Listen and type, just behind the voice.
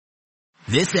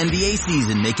This NBA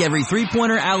season, make every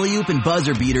three-pointer, alley-oop, and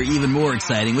buzzer beater even more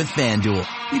exciting with FanDuel.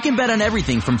 You can bet on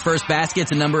everything from first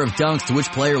baskets and number of dunks to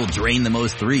which player will drain the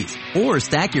most threes. Or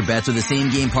stack your bets with a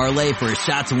same-game parlay for a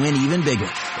shot to win even bigger.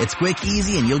 It's quick,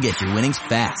 easy, and you'll get your winnings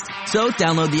fast. So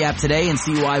download the app today and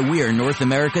see why we're North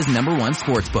America's #1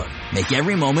 sportsbook. Make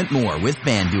every moment more with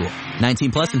FanDuel.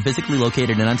 19 plus and physically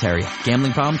located in Ontario.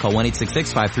 Gambling problem? Call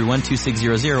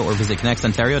 1-866-531-2600 or visit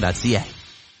connectsontario.ca.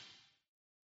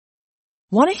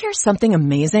 Want to hear something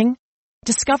amazing?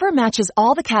 Discover matches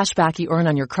all the cash back you earn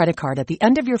on your credit card at the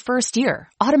end of your first year,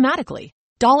 automatically,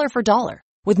 dollar for dollar,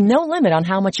 with no limit on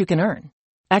how much you can earn.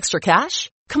 Extra cash?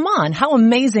 Come on, how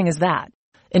amazing is that?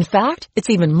 In fact, it's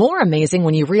even more amazing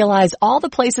when you realize all the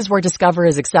places where Discover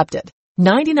is accepted.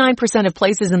 99% of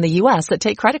places in the U.S. that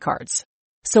take credit cards.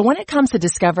 So when it comes to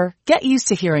Discover, get used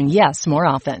to hearing yes more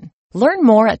often. Learn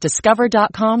more at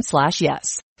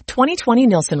discover.com/yes. 2020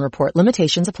 Nielsen Report.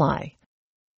 Limitations apply.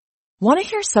 Want to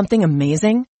hear something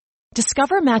amazing?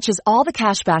 Discover matches all the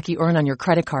cash back you earn on your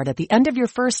credit card at the end of your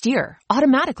first year,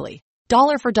 automatically,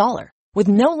 dollar for dollar, with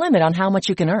no limit on how much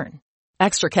you can earn.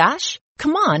 Extra cash?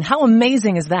 Come on, how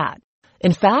amazing is that?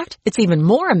 In fact, it's even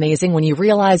more amazing when you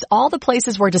realize all the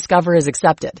places where Discover is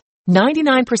accepted.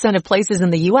 99% of places in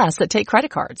the U.S. that take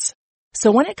credit cards. So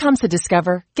when it comes to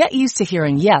Discover, get used to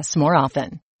hearing yes more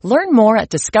often. Learn more at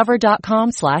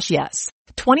discover.com/yes.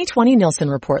 2020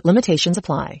 Nielsen Report. Limitations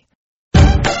apply.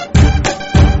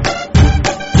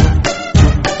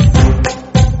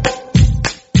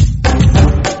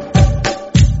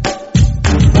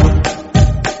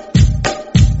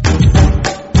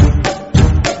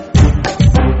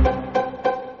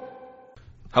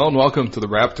 Hello and welcome to the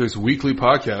Raptors Weekly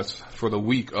Podcast for the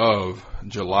week of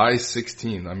July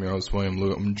 16th. I'm your host, William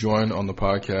Liu. I'm joined on the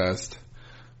podcast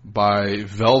by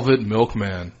Velvet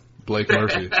Milkman, Blake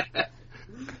Murphy.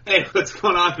 Hey, what's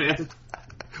going on, man?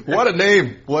 What a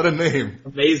name. What a name.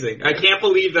 Amazing. I can't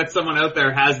believe that someone out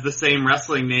there has the same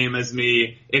wrestling name as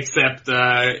me, except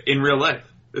in real life.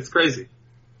 It's crazy.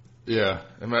 Yeah.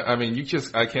 I mean,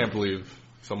 I can't believe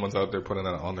someone's out there putting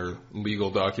that on their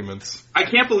legal documents. I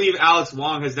can't believe Alex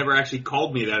Wong has never actually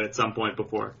called me that at some point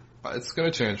before. It's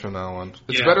going to change from now on.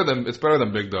 It's better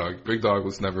than Big Dog. Big Dog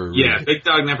was never really... Yeah, Big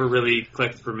Dog never really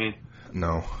clicked for me.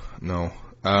 No.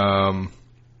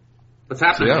 What's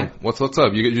happening? So yeah, man? what's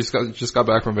up? You just got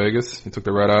back from Vegas. You took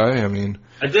the red eye. I mean,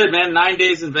 I did, man. 9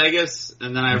 days in Vegas,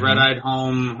 and then I red-eyed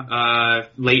home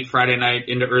late Friday night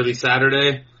into early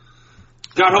Saturday.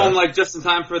 Got home just in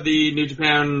time for the New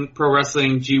Japan Pro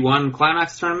Wrestling G1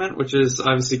 Climax tournament, which is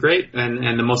obviously great,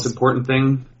 and the most important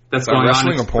thing that's going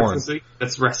wrestling on or porn? this week.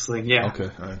 That's wrestling, yeah. Okay,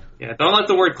 all right. Yeah, don't let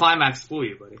the word climax fool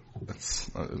you, buddy.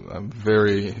 I'm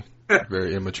very,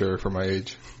 very immature for my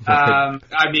age. I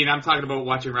mean, I'm talking about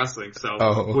watching wrestling, so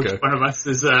okay. Which one of us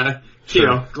is,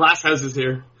 Sure. glass houses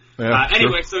here. Yeah,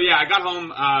 anyway, so yeah, I got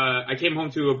home, I came home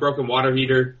to a broken water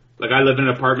heater. I live in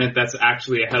an apartment that's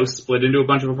actually a house split into a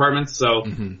bunch of apartments, so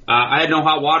I had no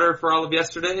hot water for all of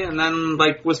yesterday, and then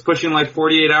was pushing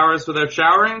 48 hours without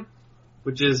showering,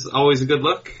 which is always a good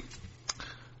look.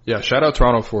 Yeah, shout out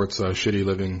Toronto for its shitty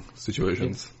living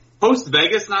situations. Post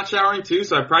Vegas not showering too,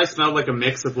 so I probably smelled like a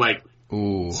mix of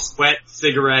Ooh. sweat,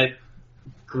 cigarette,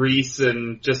 grease,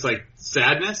 and just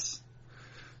sadness.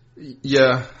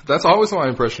 Yeah, that's always my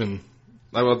impression.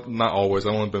 Well, not always.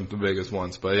 I've only been to Vegas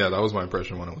once, but yeah, that was my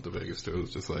impression when I went to Vegas too. It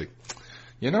was just if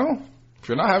you're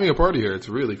not having a party here, it's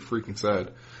really freaking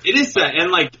sad. It is sad, and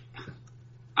I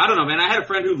don't know, man. I had a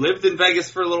friend who lived in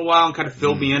Vegas for a little while and kind of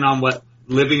filled me in on what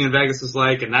living in Vegas was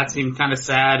like, and that seemed kind of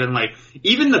sad. And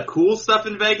even the cool stuff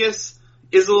in Vegas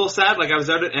is a little sad. I was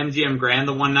out at MGM Grand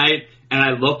the one night, and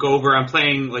I look over, I'm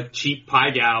playing cheap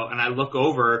Pai Gow, and I look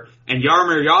over, and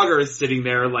Jaromir Jagr is sitting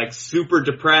there super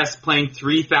depressed, playing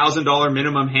 $3,000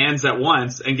 minimum hands at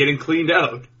once and getting cleaned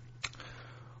out.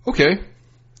 Okay.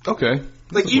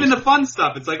 Even the fun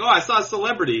stuff, it's I saw a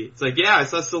celebrity. It's yeah, I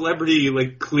saw a celebrity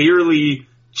clearly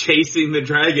chasing the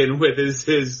dragon with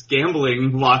his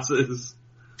gambling losses.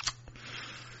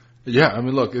 Yeah, I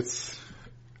mean, look, it's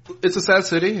a sad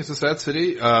city.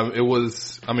 It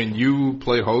was, you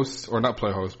play host, or not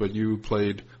play host, but you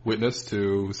played witness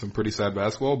to some pretty sad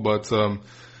basketball, but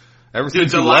ever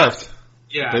since you left,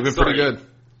 they've been pretty good.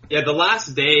 Yeah, the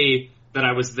last day that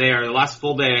I was there, the last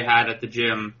full day I had at the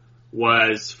gym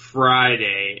was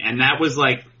Friday, and that was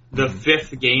the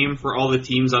fifth game for all the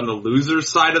teams on the losers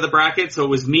side of the bracket, so it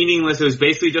was meaningless. It was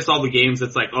basically just all the games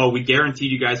that's we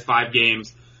guaranteed you guys 5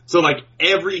 games. So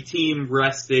every team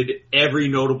rested every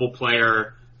notable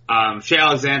player. Shea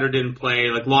Alexander didn't play.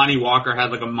 Lonnie Walker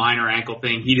had a minor ankle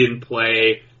thing. He didn't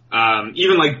play.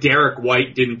 Even like Derek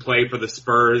White didn't play for the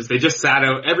Spurs. They just sat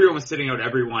out. Everyone was sitting out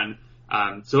everyone.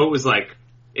 So it was like,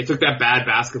 it took that bad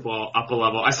basketball up a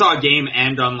level. I saw a game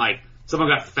end on like,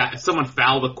 someone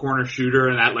fouled a corner shooter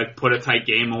and that like put a tight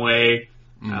game away.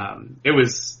 It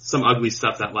was some ugly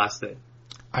stuff that last day.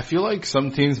 I feel like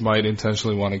some teams might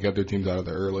intentionally want to get their teams out of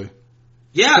there early.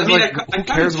 Yeah, I mean, like, who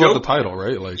cares about the title,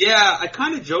 right? Like, yeah, I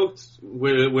kind of joked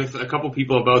with a couple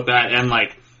people about that, and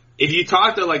like, if you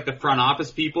talk to like the front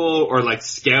office people or like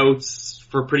scouts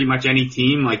for pretty much any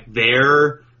team, like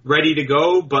they're ready to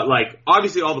go, but like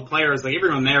obviously all the players, like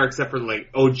everyone there except for like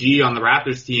OG on the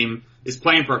Raptors team is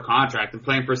playing for a contract and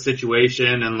playing for a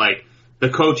situation, and like the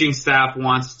coaching staff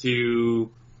wants to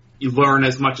learn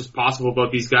as much as possible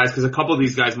about these guys because a couple of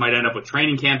these guys might end up with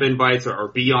training camp invites or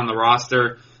be on the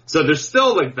roster. So there's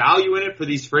still like value in it for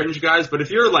these fringe guys, but if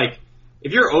you're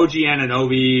OG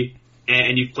Anunoby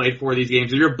and you've played 4 of these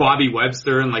games, or you're Bobby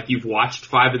Webster and like you've watched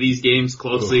 5 of these games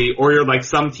closely, or you're like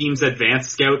some team's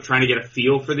advanced scout trying to get a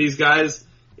feel for these guys,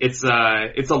 it's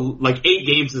like 8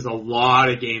 games is a lot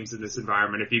of games in this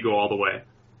environment if you go all the way.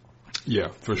 Yeah,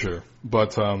 for sure.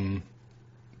 But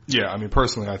yeah, I mean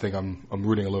personally I think I'm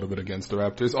rooting a little bit against the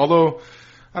Raptors. Although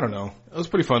I don't know. It was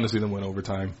pretty fun to see them win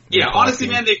overtime. Yeah, honestly,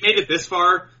 man, they've made it this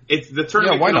far. It's the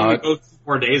tournament why can only not? go 2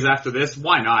 more days after this.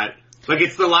 Why not? Like,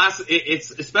 it's the last,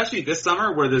 it's especially this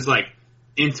summer where there's like,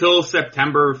 until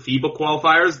September FIBA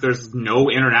qualifiers, there's no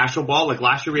international ball. Like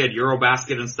last year we had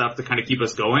Eurobasket and stuff to kind of keep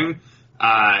us going,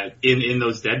 in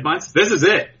those dead months. This is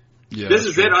it. Yeah, this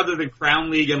is it other than Crown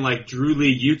League and like Drew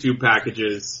League YouTube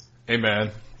packages. Hey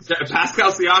man.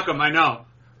 Pascal Siakam, I know.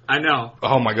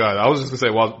 Oh my god, I was just gonna say,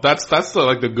 well, that's the,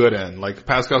 like the good end, like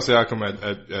Pascal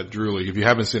Siakam at Drew League, if you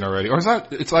haven't seen already, or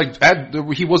it's like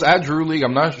he was at Drew League.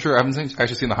 I'm not sure, I haven't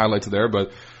actually seen the highlights there,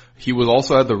 but he was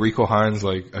also at the Rico Hines,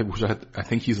 like I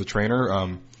think he's a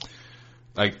trainer.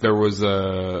 Like there was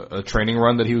a training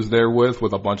run that he was there with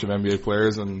a bunch of NBA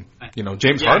players, and you know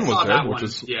James Harden was there, which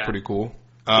is pretty cool.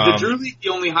 The Drew League, the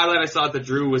only highlight I saw at the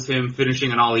Drew was him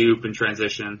finishing an alley-oop in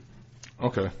transition.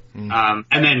 Okay. And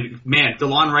then, man,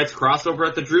 DeLon Wright's crossover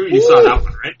at the Drew, you saw that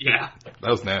one, right? Yeah.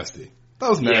 That was nasty.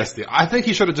 Yeah. I think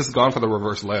he should have just gone for the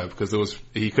reverse layup because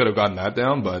he could have gotten that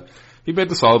down, but he made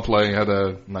the solid play and had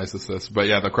a nice assist. But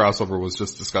yeah, the crossover was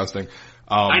just disgusting.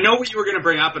 I know what you were going to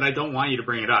bring up, and I don't want you to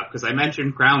bring it up because I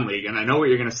mentioned Crown League, and I know what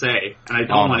you're going to say, and I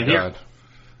don't want to hear it.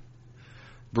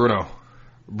 Bruno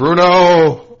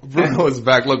is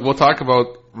back. Look, we'll talk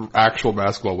about actual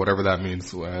basketball, whatever that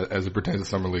means as it pertains to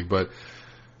Summer League, but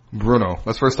Bruno.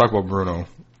 Let's first talk about Bruno.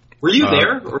 Were you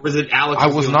there, or was it Alex? I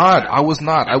was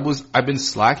not. I've been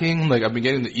slacking. Like, I've been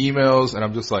getting the emails, and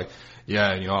I'm just like,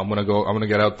 yeah, you know, I'm gonna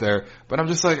get out there. But I'm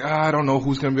just like, I don't know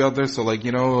who's gonna be out there. So like,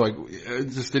 you know, like, it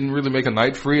just didn't really make a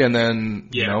night free, and then,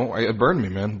 you know, it burned me,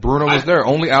 man. Bruno was there.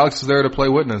 Only Alex was there to play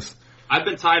witness. I've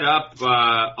been tied up,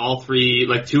 all 3,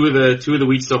 like 2 of the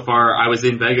weeks so far I was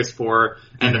in Vegas for,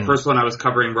 and the first one I was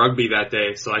covering rugby that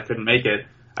day, so I couldn't make it.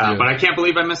 But I can't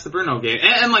believe I missed the Bruno game.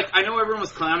 And like, I know everyone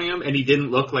was clowning him and he didn't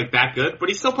look like that good, but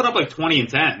he still put up like 20 and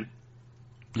 10.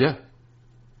 Yeah.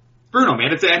 Bruno,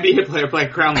 man, it's an NBA player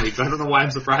playing Crown League, so I don't know why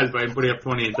I'm surprised by him putting up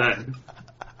 20 and 10.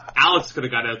 Alex could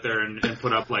have got out there and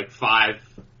put up like 5,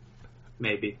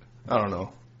 maybe. I don't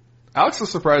know. Alex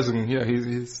is surprising. Yeah,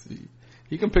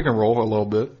 he can pick and roll a little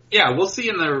bit. Yeah, we'll see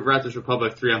in the Raptors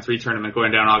Republic 3-on-3 tournament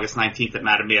going down August 19th at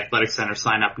Mattamy Athletic Center.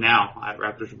 Sign up now at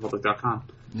RaptorsRepublic.com.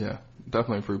 Yeah,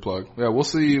 definitely a free plug. Yeah, we'll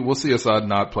see Assad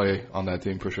not play on that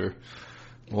team for sure.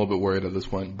 A little bit worried at this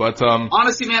point, but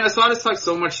honestly, man, Assad has talked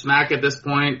so much smack at this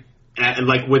point, and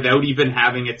like without even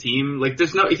having a team. Like,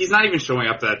 he's not even showing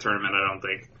up to that tournament. I don't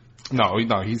think.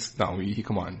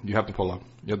 Come on, you have to pull up.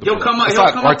 He'll come up.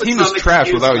 Our team is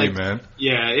trash without you, man.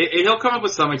 Yeah, he'll come up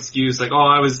with some excuse like, "Oh,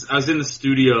 I was in the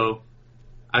studio.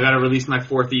 I got to release my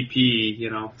 4th EP," you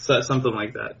know, something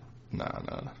like that.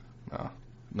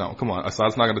 No, come on.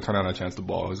 Assad's not going to turn down a chance to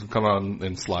ball. He's going to come out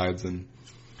in slides and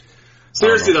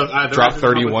seriously though, drop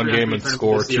 31 game and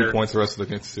score 2 points the rest of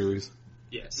the series.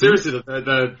 Yeah, seriously though,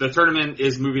 the tournament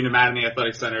is moving to Mattamy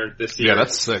Athletic Center this year. Yeah,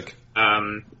 that's sick.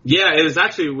 Yeah, it was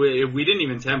actually, we didn't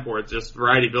even temp for it, just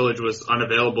Variety Village was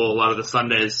unavailable a lot of the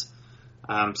Sundays.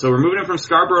 So we're moving it from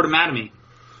Scarborough to Mattamy.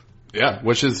 Yeah,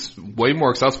 which is way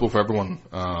more accessible for everyone,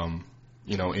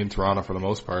 you know, in Toronto for the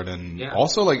most part. And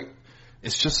also, like,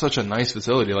 it's just such a nice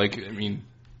facility. Like, I mean,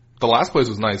 the last place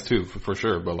was nice too, for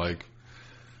sure, but like.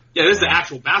 Yeah, this is the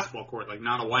actual basketball court, like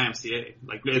not a YMCA.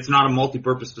 Like, it's not a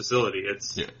multi-purpose facility.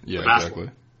 It's exactly.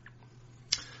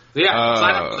 So yeah,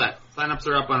 sign up for that. Sign-ups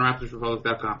are up on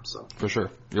RaptorsRepublic.com. So for sure,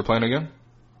 you're playing again.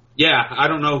 Yeah, I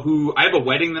don't know who. I have a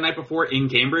wedding the night before in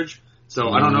Cambridge, So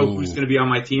I don't know who's going to be on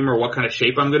my team or what kind of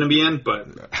shape I'm going to be in, but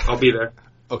I'll be there.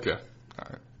 Okay. All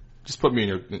right. Just put me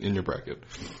in your bracket.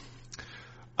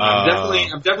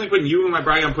 I'm definitely putting you in my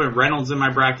bracket. I'm putting Reynolds in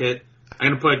my bracket. I'm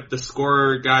going to put the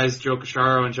scorer guys, Joe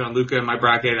Cacharo and Gianluca, in my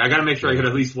bracket. I got to make sure I get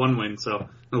at least one win, so I'm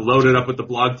going to load it up with the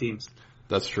blog teams.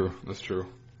 That's true.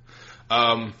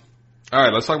 All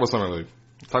right, let's talk about Summer League.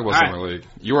 Summer League.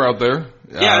 You were out there.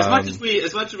 Yeah, as much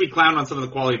as we clown on some of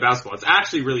the quality of basketball, it's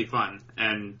actually really fun.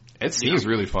 And it seems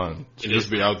really fun to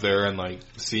just be out there and like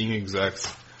seeing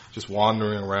execs just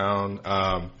wandering around.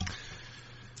 I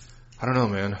don't know,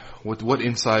 man. What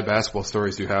inside basketball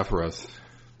stories do you have for us,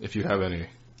 if you have any?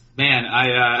 Man,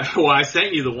 I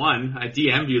sent you the one. I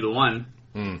DM'd you the one.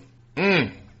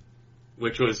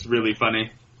 Which was really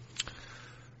funny.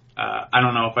 I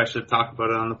don't know if I should talk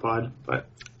about it on the pod, but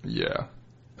yeah.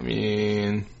 I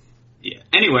mean, yeah.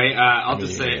 Anyway, I'll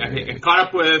just say I caught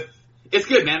up with. It's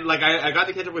good, man. Like I got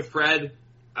to catch up with Fred.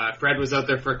 Fred was out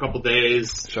there for a couple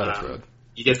days. Shout out Fred.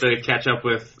 You get to catch up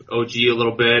with OG a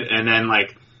little bit, and then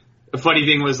like the funny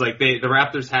thing was like the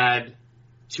Raptors had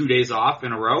 2 days off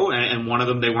in a row, and one of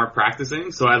them they weren't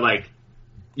practicing. So I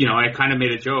kind of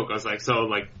made a joke. I was like, so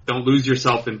like don't lose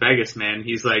yourself in Vegas, man.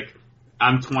 He's like,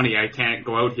 I'm 20, I can't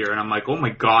go out here, and I'm like, oh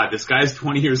my god, this guy's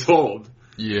 20 years old.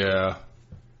 Yeah.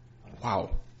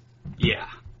 Wow. Yeah.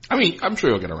 I mean, I'm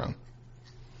sure he'll get around.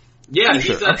 Yeah, I'm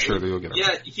sure he'll get around.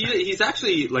 Yeah, he's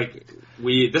actually like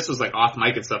this was like off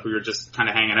mic and stuff. We were just kind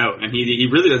of hanging out, and he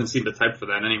really doesn't seem the type for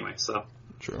that anyway. So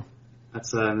true.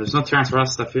 That's there's no Terrence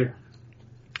Ross stuff here.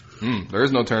 There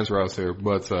is no Terrence Ross here,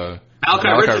 but Malachi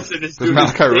Richardson is doing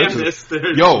this.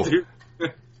 Yo,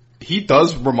 he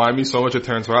does remind me so much of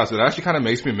Terrence Ross. It actually kind of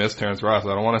makes me miss Terrence Ross.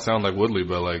 I don't want to sound like Woodley,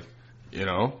 but like,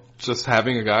 just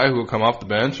having a guy who will come off the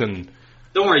bench and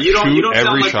don't worry, you don't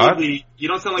sound like shot. Woodley. You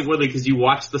don't sound like Woodley because you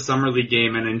watch the summer league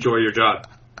game and enjoy your job.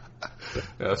 Yeah,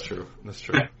 that's true.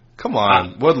 Come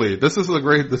on, Woodley. This is a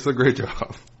great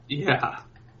job. Yeah.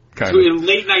 Kind of.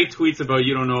 Late night tweets about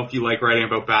you don't know if you like writing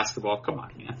about basketball. Come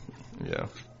on, man. Yeah.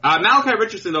 Malachi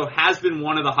Richardson though has been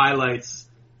one of the highlights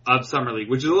of summer league,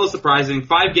 which is a little surprising.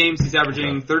 5 games, he's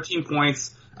averaging 13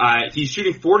 points. He's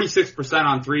shooting 46%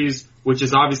 on threes, which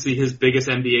is obviously his biggest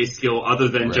NBA skill other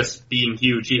than just being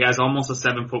huge. He has almost a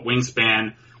 7-foot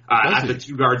wingspan at the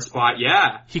 2-guard spot.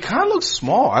 Yeah. He kind of looks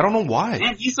small. I don't know why.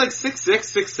 Man, he's like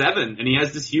 6'6", 6'7", and he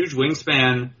has this huge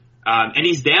wingspan. And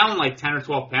he's down like 10 or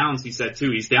 12 pounds, he said too.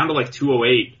 He's down to like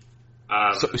 208.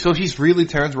 So he's really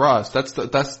Terrence Ross.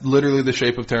 That's literally the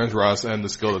shape of Terrence Ross and the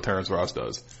skill that Terrence Ross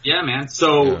does. Yeah, man.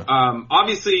 So,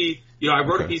 obviously, I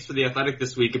wrote a piece for The Athletic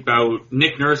this week about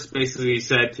Nick Nurse basically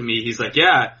said to me, he's like,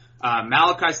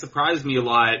 Malachi surprised me a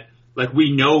lot. Like,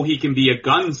 we know he can be a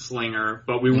gunslinger,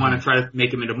 but we want to try to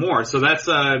make him into more. So that's,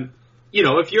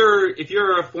 if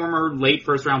you're a former late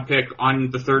first round pick on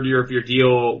the third year of your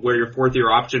deal where your fourth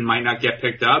year option might not get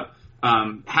picked up,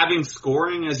 having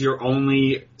scoring as your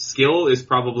only skill is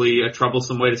probably a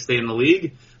troublesome way to stay in the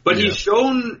league. But he's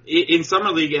shown in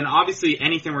Summer League, and obviously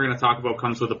anything we're going to talk about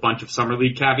comes with a bunch of Summer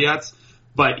League caveats,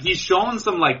 but he's shown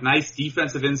some like nice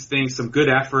defensive instincts, some good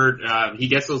effort. He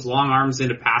gets those long arms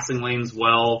into passing lanes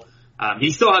well.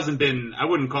 He still hasn't been, I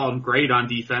wouldn't call him great on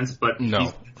defense, but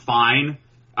he's fine.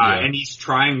 And he's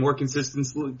trying more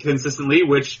consistently,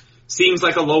 which seems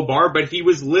like a low bar, but he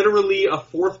was literally a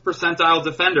 4th percentile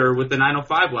defender with the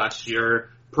 905 last year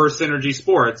per Synergy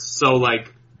Sports. So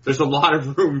like, there's a lot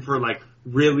of room for like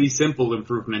really simple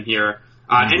improvement here.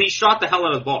 And he shot the hell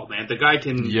out of the ball, man. The guy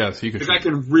can, guy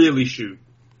can really shoot.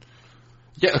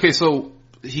 Yeah. Okay. So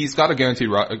he's got a guaranteed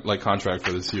contract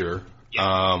for this year.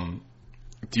 Yeah.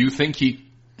 Do you think he's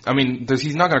not going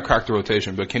to crack the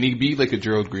rotation, but can he be like a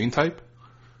Gerald Green type?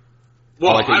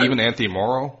 Well, or like even Anthony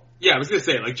Morrow? Yeah, I was going to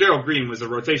say, like, Gerald Green was a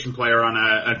rotation player on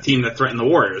a team that threatened the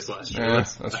Warriors last year. Yeah,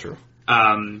 that's true.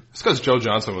 It's because Joe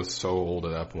Johnson was so old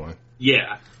at that point.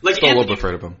 Yeah. Like, still a little bit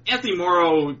afraid of him. Anthony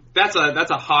Morrow, that's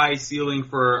a high ceiling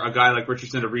for a guy like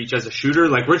Richardson to reach as a shooter.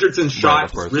 Like, Richardson's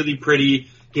shot is really pretty.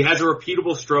 He has a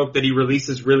repeatable stroke that he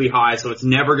releases really high, so it's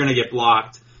never going to get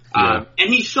blocked. And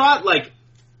he shot, like,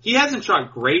 he hasn't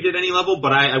shot great at any level,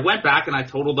 but I went back and I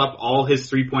totaled up all his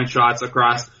three-point shots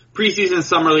across preseason,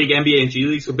 summer league, NBA, and G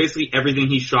League. So basically everything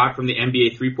he shot from the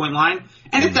NBA three-point line.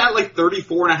 And it's at like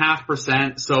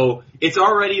 34.5%. So it's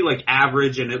already like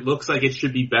average and it looks like it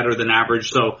should be better than average.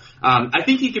 So, I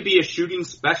think he could be a shooting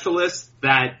specialist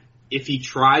that if he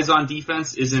tries on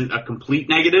defense isn't a complete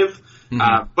negative.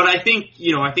 But I think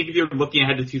if you're looking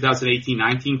ahead to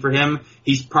 2018-19 for him,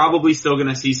 he's probably still going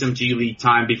to see some G League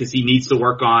time because he needs to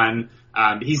work on,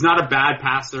 he's not a bad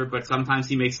passer, but sometimes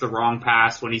he makes the wrong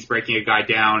pass when he's breaking a guy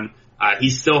down. He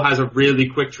still has a really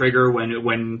quick trigger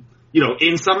when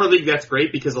in Summer League, that's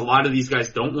great because a lot of these guys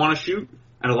don't want to shoot,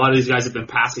 and a lot of these guys have been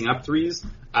passing up threes.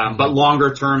 But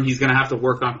longer term, he's going to have to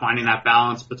work on finding that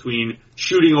balance between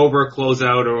shooting over a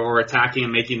closeout or attacking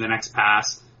and making the next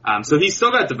pass. So he's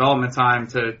still got development time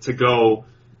to go.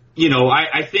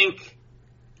 I think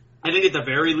at the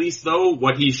very least, though,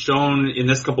 what he's shown in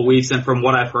this couple weeks and from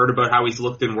what I've heard about how he's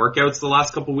looked in workouts the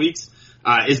last couple weeks,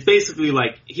 is basically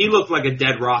like he looked like a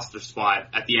dead roster spot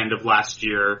at the end of last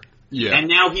year. Yeah. And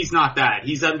now he's not that.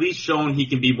 He's at least shown he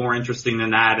can be more interesting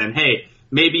than that. And hey,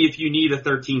 maybe if you need a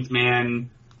 13th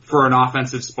man for an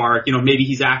offensive spark, maybe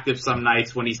he's active some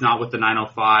nights when he's not with the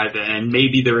 905, and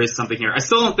maybe there is something here. I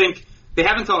still don't think they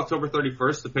have until October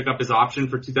 31st to pick up his option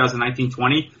for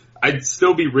 2019-20. I'd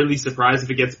still be really surprised if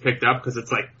it gets picked up because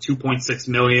it's like $2.6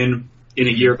 million in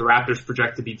a year. The Raptors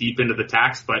project to be deep into the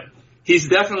tax, but he's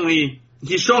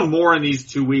shown more in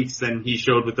these 2 weeks than he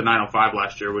showed with the 905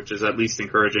 last year, which is at least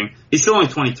encouraging. He's still only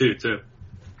 22 too.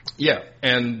 Yeah,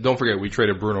 and don't forget we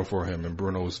traded Bruno for him, and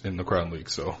Bruno's in the Crown League,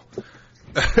 so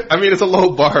I mean it's a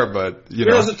low bar, but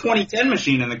Bruno's a 2010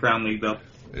 machine in the Crown League though.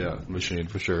 Yeah, machine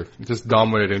for sure. Just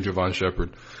dominating Javon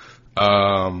Shepherd.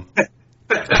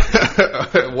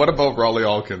 What about Rawle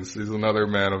Alkins? He's another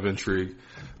man of intrigue.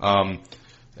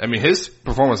 His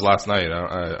performance last night,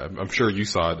 I'm sure you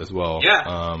saw it as well.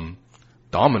 Yeah.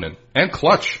 Dominant and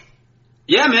clutch.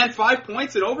 Yeah, man, 5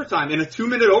 points in overtime, in a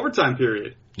 2-minute overtime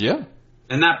period. Yeah.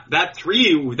 And that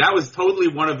three, that was totally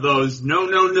one of those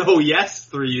no, yes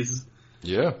threes.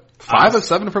 Yeah. 5 of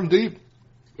 7 from deep.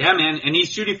 Yeah, man, and he's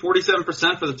shooting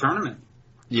 47% for the tournament.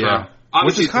 Yeah.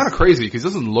 Which is kind of crazy because he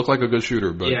doesn't look like a good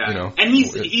shooter, but And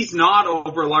he's not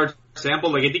over a large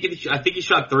sample. Like I think he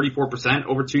shot 34%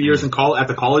 over 2 years at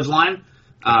the college line.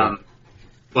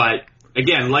 But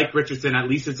again, like Richardson, at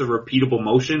least it's a repeatable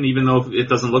motion, even though it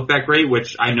doesn't look that great.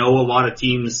 Which I know a lot of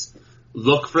teams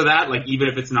look for that. Like even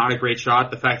if it's not a great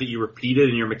shot, the fact that you repeat it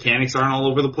and your mechanics aren't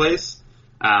all over the place.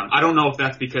 I don't know if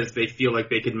that's because they feel like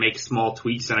they could make small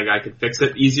tweaks and a guy could fix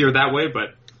it easier that way,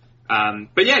 but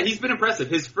yeah, he's been impressive.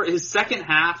 His second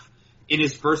half in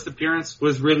his first appearance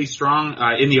was really strong.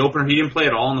 In the opener, he didn't play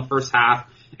at all in the first half.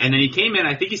 And then he came in,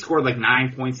 I think he scored like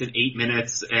 9 points in 8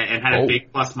 minutes and had a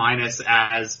big plus minus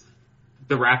as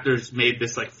the Raptors made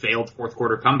this like failed fourth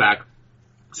quarter comeback.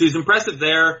 So he's impressive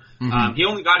there. Mm-hmm. He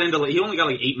only got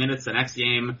like 8 minutes the next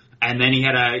game, and then he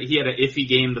had an iffy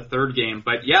game the third game.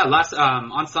 But yeah,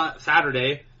 on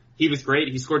Saturday, he was great.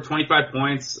 He scored 25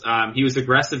 points. He was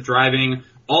aggressive driving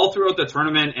all throughout the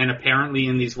tournament, and apparently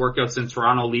in these workouts in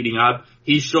Toronto leading up,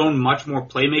 he's shown much more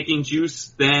playmaking juice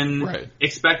than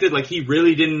expected. Like he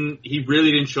really didn't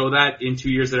show that in 2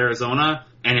 years at Arizona,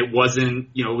 and it wasn't,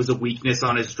 it was a weakness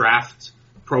on his draft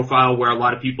profile where a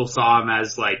lot of people saw him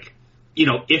as like,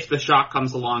 if the shot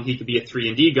comes along, he could be a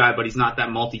 3-and-D guy, but he's not that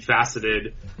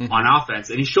multifaceted on offense.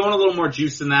 And he's showing a little more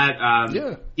juice in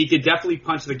that. He could definitely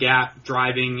punch the gap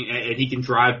driving, and he can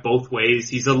drive both ways.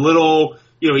 He's a little,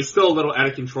 he's still a little out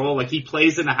of control. Like he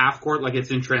plays in the half court like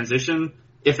it's in transition,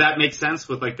 if that makes sense,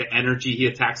 with like the energy he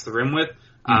attacks the rim with.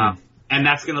 And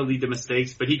that's going to lead to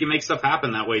mistakes, but he can make stuff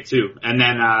happen that way too. And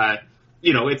then,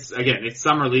 it's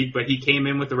Summer League, but he came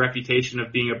in with the reputation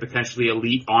of being a potentially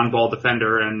elite on-ball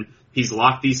defender, and he's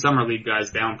locked these Summer League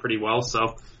guys down pretty well.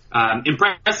 So,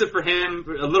 impressive for him.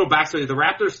 A little backstory. The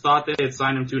Raptors thought they had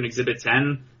signed him to an Exhibit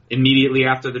 10 immediately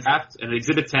after the draft, and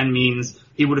Exhibit 10 means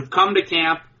he would have come to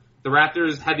camp. The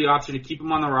Raptors had the option to keep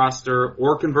him on the roster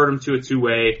or convert him to a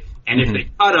two-way, and if they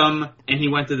cut him and he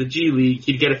went to the G League,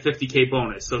 he'd get a $50K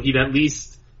bonus. So he'd at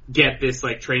least get this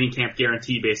like training camp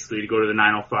guarantee basically to go to the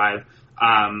 905.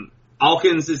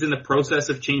 Alkins is in the process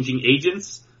of changing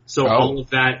agents. So all of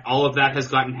that has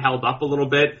gotten held up a little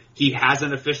bit. He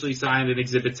hasn't officially signed an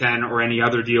Exhibit 10 or any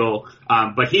other deal.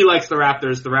 But he likes the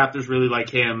Raptors. The Raptors really like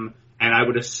him. And I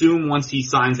would assume once he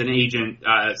signs an agent,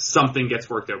 something gets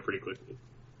worked out pretty quickly.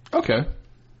 Okay.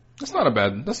 That's not a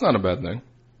bad thing.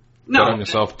 No. Bet on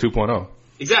yourself 2.0.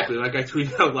 Exactly, like I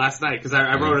tweeted out last night, because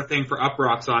I wrote a thing for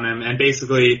Uprocks on him, and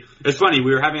basically, it's funny,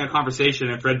 we were having a conversation,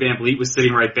 and Fred VanVleet was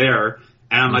sitting right there,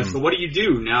 and I'm like, so what do you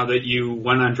do now that you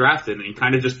went undrafted? And he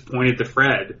kind of just pointed to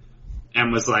Fred,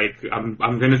 and was like, I'm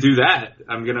gonna do that.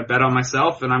 I'm gonna bet on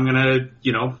myself, and I'm gonna,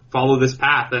 follow this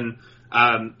path, and,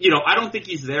 I don't think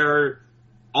he's there,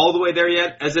 all the way there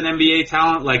yet, as an NBA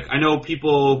talent. Like, I know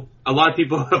a lot of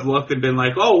people have looked and been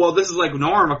like, oh, well, this is like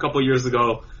Norm a couple years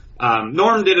ago.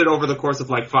 Norm did it over the course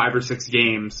of like 5 or 6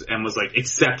 games and was like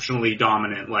exceptionally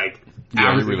dominant, like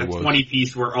averaging a 20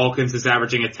 piece where Alkins is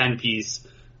averaging a 10 piece.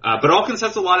 But Alkins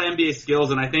has a lot of NBA skills,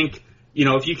 and I think,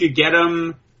 if you could get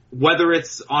him whether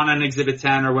it's on an Exhibit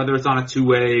 10 or whether it's on a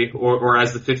two-way or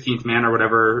as the 15th man or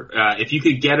whatever, if you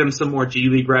could get him some more G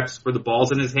League reps for the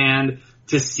balls in his hand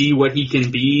to see what he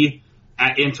can be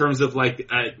in terms of like,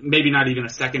 maybe not even a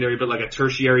secondary, but like a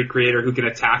tertiary creator who can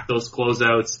attack those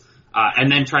closeouts, and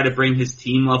then try to bring his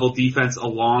team level defense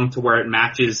along to where it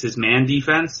matches his man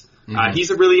defense.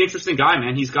 He's a really interesting guy,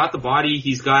 man. He's got the body.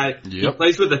 He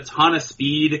plays with a ton of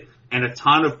speed and a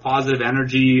ton of positive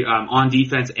energy on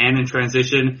defense and in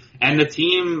transition. And the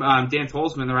team, Dan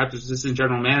Tolzman, the Raptors assistant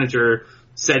general manager,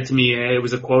 said to me, it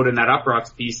was a quote in that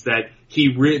Uprocks piece, that they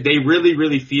really,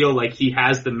 really feel like he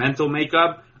has the mental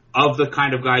makeup of the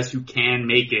kind of guys who can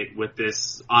make it with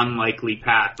this unlikely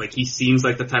path. Like, he seems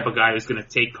like the type of guy who's going to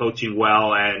take coaching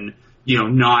well and,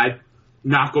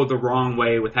 not go the wrong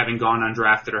way with having gone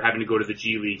undrafted or having to go to the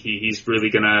G League. He's really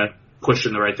going to push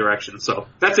in the right direction. So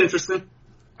that's interesting.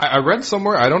 I read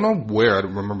somewhere, I don't know where, I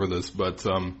don't remember this, but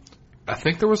I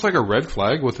think there was like a red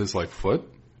flag with his like foot.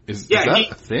 Is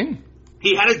that a thing?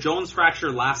 He had a Jones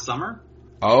fracture last summer.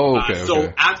 Oh, okay.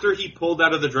 So after he pulled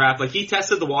out of the draft, like he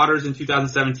tested the waters in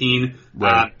 2017.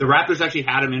 Right. The Raptors actually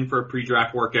had him in for a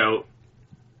pre-draft workout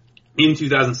in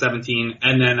 2017,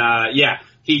 and then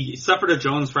he suffered a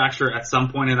Jones fracture at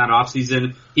some point in that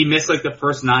offseason. He missed like the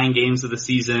first 9 games of the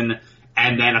season,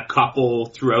 and then a couple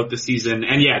throughout the season.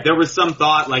 And there was some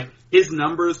thought like his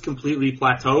numbers completely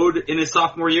plateaued in his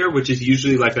sophomore year, which is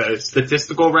usually like a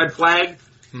statistical red flag.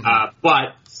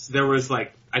 But there was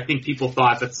like, I think people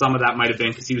thought that some of that might have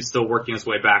been because he was still working his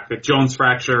way back. The Jones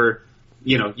fracture,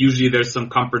 usually there's some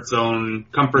comfort zone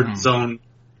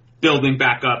building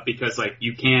back up because like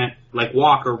you can't like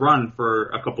walk or run for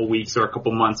a couple weeks or a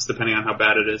couple months depending on how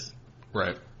bad it is.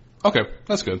 Right. Okay,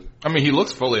 that's good. I mean, he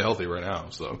looks fully healthy right now,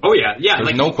 so. Oh yeah. There's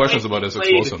like, no questions about his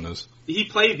explosiveness. He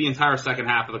played the entire second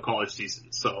half of the college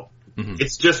season, so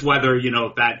it's just whether,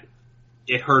 that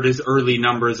it hurt his early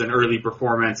numbers and early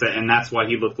performance, and that's why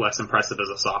he looked less impressive as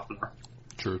a sophomore.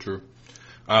 True. 2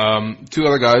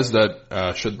 other guys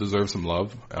that should deserve some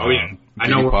love. I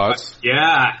know. Potts.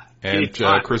 Yeah. And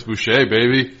Chris Boucher,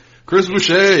 baby. Chris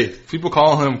Boucher. People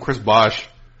call him Chris Bosh.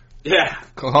 Yeah.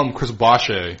 Call him Chris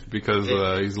Boucher because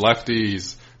he's lefty,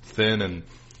 he's thin, and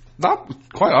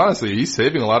quite honestly, he's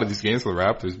saving a lot of these games for the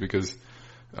Raptors because,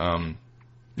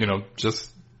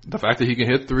 just the fact that he can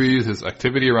hit threes, his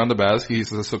activity around the basket,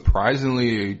 he's a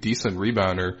surprisingly decent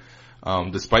rebounder,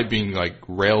 despite being like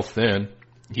rail thin.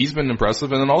 He's been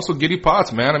impressive. And then also Giddy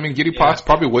Potts, man. I mean, Giddy Potts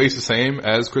probably weighs the same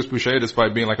as Chris Boucher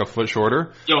despite being like a foot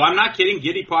shorter. Yo, I'm not kidding.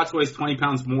 Giddy Potts weighs 20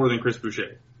 pounds more than Chris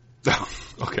Boucher.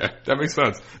 Okay, that makes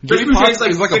sense. Chris Boucher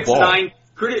is like a ball.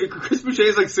 Chris Boucher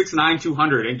is like 6'9",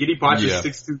 200, and Giddy Potts is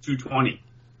 6'2", 220.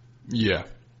 Yeah.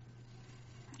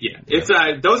 Yeah. It's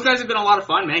those guys have been a lot of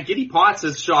fun, man. Giddy Potts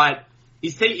has shot,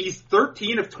 he's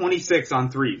 13 of 26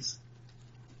 on threes.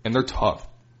 And they're tough.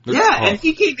 And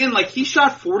he came in like he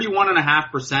shot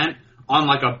 41.5% on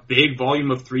like a big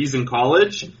volume of threes in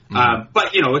college.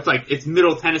 But it's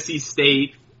Middle Tennessee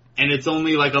State, and it's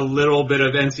only like a little bit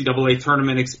of NCAA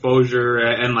tournament exposure,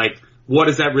 and like what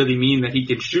does that really mean that he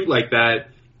can shoot like that?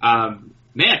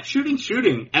 Man,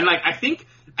 shooting, and like I think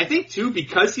too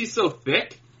because he's so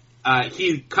thick,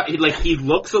 he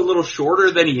looks a little shorter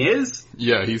than he is.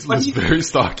 Yeah, he's very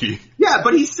stocky. Yeah,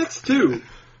 but he's 6'2".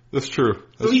 That's true.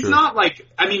 So he's not like,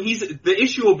 I mean, the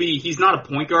issue will be he's not a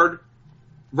point guard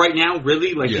right now,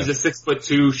 really. Like he's a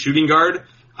 6'2" shooting guard.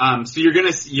 So you're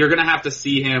gonna have to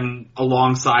see him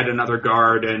alongside another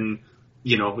guard, and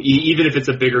even if it's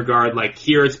a bigger guard, like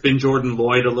here it's been Jordan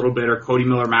Lloyd a little bit or Cody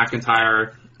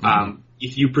Miller-McIntyre.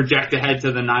 If you project ahead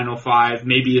to the 905,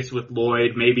 maybe it's with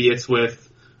Lloyd, maybe it's with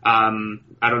I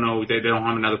don't know. They don't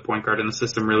have another point guard in the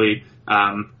system really.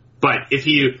 But if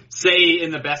you say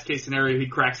in the best case scenario he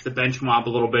cracks the bench mob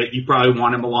a little bit, you probably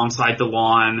want him alongside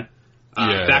DeLon,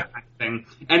 that kind of thing.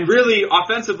 And really,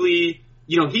 offensively,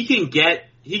 he can get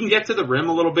to the rim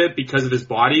a little bit because of his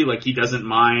body. Like he doesn't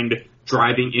mind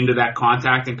driving into that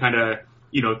contact and kind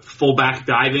of fullback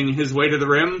diving his way to the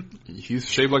rim. He's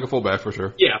shaped like a fullback for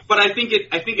sure. Yeah, but I think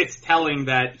it's telling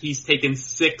that he's taken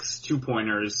 6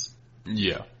 2-pointers.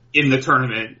 Yeah. In the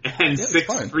tournament and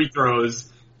 6 free throws.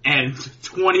 And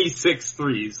 26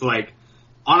 threes. Like,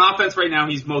 on offense right now,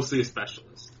 he's mostly a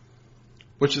specialist.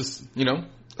 Which is,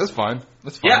 that's fine.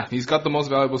 That's fine. Yeah. He's got the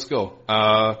most valuable skill.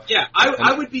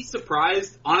 I would be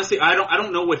surprised. Honestly, I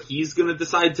don't know what he's gonna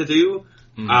decide to do.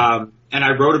 And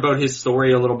I wrote about his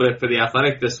story a little bit for The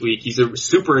Athletic this week. He's a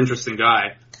super interesting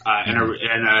guy.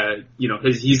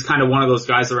 He's kind of one of those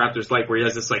guys the Raptors like where he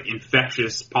has this like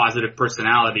infectious positive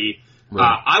personality.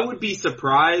 Right. I would be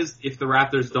surprised if the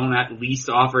Raptors don't at least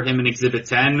offer him an Exhibit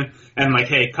 10 and like,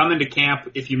 hey, come into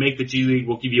camp. If you make the G League,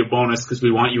 we'll give you a bonus because we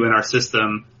want you in our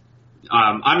system.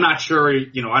 I'm not sure,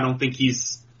 I don't think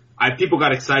people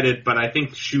got excited, but I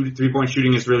think 3-point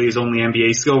shooting is really his only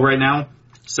NBA skill right now.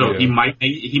 So he might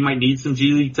need some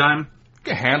G League time. He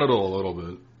can handle it a little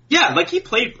bit. Yeah, like he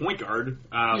played point guard.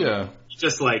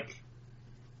 Just like,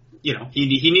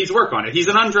 he needs work on it. He's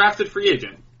an undrafted free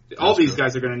agent. All these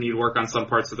guys are going to need work on some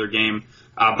parts of their game.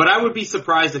 But I would be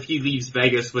surprised if he leaves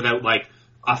Vegas without like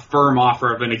a firm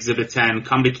offer of an Exhibit 10,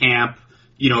 come to camp.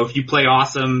 If you play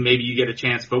awesome, maybe you get a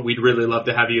chance, but we'd really love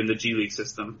to have you in the G League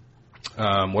system.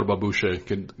 What about Boucher?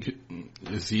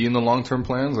 Is he in the long-term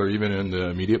plans or even in the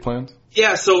immediate plans?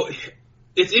 Yeah, so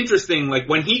it's interesting. Like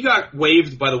when he got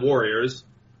waived by the Warriors,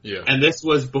 and this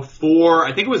was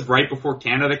I think it was right before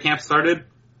Canada camp started.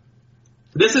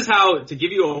 This is how, to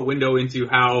give you a window into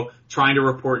how trying to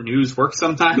report news works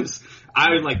sometimes, I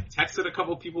texted a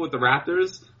couple people with the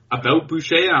Raptors about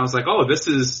Boucher, and I was like, oh, this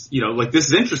is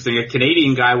interesting. A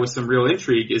Canadian guy with some real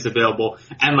intrigue is available.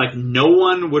 And no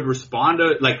one would respond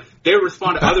to, they would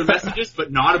respond to other messages, but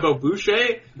not about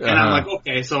Boucher. And I'm like,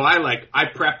 okay, so I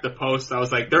prepped the post. I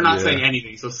was like, they're not saying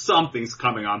anything, so something's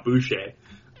coming on Boucher.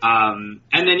 And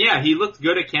then, he looked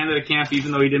good at Canada camp,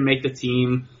 even though he didn't make the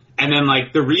team. And then,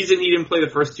 the reason he didn't play the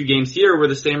first 2 games here were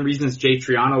the same reasons Jay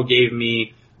Triano gave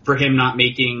me for him not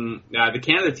making the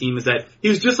Canada team, is that he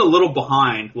was just a little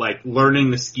behind,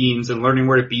 learning the schemes and learning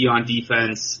where to be on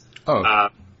defense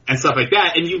and stuff like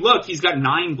that. And you look, he's got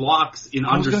 9 blocks in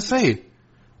under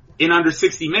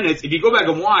 60 minutes. If you go back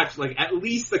and watch, at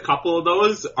least a couple of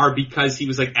those are because he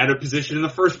was, out of position in the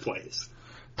first place.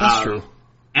 That's true.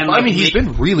 And he's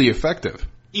been really effective.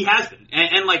 He has been.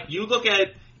 And you look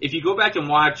at, if you go back and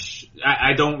watch,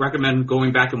 I don't recommend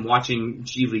going back and watching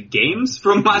G League games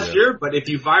from last year, but if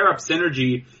you fire up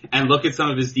Synergy and look at some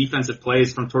of his defensive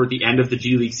plays from toward the end of the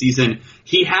G League season,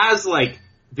 he has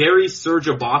very Serge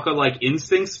Ibaka-like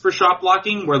instincts for shot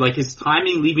blocking, where his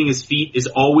timing leaving his feet is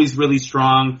always really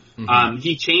strong. Mm-hmm.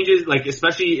 He changes,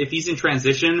 especially if he's in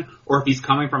transition or if he's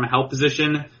coming from a help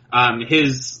position.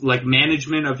 His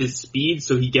management of his speed,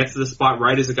 so he gets to the spot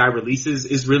right as a guy releases,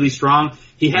 is really strong.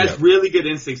 He has really good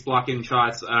instincts blocking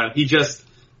shots. He just,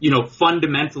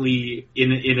 fundamentally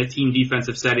in a team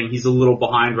defensive setting, he's a little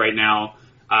behind right now.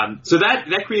 So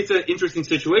that creates an interesting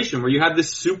situation where you have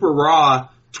this super raw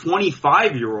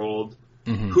 25-year-old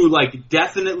who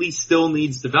definitely still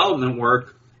needs development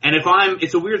work. And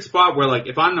it's a weird spot where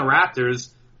if I'm the Raptors,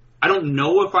 I don't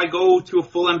know if I go to a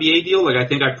full NBA deal. I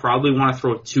think I probably want to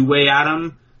throw a 2-way at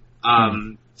him.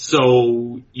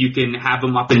 So you can have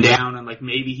him up and down and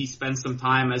maybe he spends some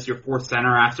time as your 4th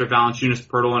center after Valanciunas,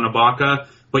 Poeltl, and Ibaka,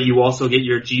 but you also get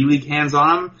your G League hands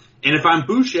on him. And if I'm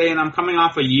Boucher and I'm coming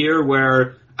off a year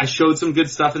where I showed some good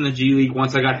stuff in the G League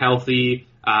once I got healthy,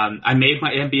 I made my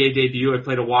NBA debut. I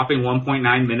played a whopping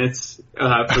 1.9 minutes,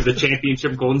 for the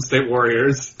championship Golden State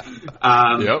Warriors.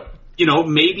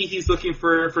 Maybe he's looking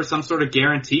for some sort of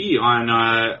guarantee on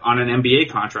an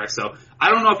NBA contract. So I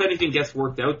don't know if anything gets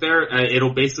worked out there.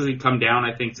 It'll basically come down,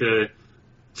 I think,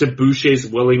 to Boucher's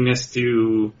willingness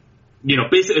to,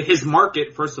 basically his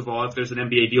market, first of all, if there's an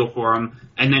NBA deal for him,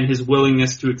 and then his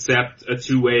willingness to accept a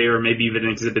 2-way or maybe even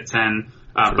an Exhibit 10.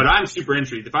 But I'm super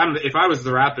intrigued. If I was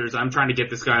the Raptors, I'm trying to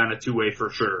get this guy on a 2-way for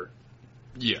sure.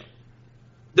 Yeah.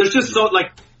 There's just so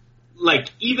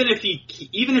even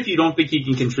if you don't think he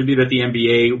can contribute at the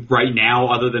NBA right now,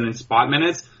 other than in spot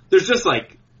minutes, there's just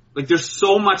there's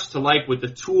so much to like with the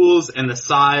tools and the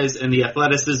size and the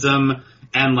athleticism,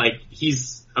 and he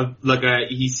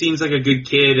seems like a good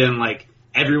kid, and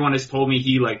everyone has told me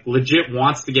he legit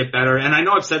wants to get better. And I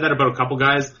know I've said that about a couple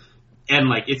guys, and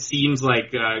it seems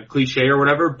cliche or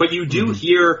whatever, but you do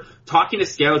hear, talking to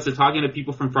scouts and talking to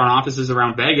people from front offices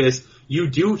around Vegas, you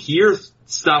do hear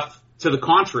stuff to the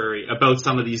contrary about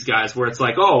some of these guys, where it's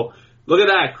oh, look at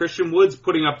that, Christian Wood's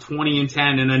putting up 20 and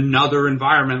 10 in another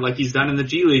environment like he's done in the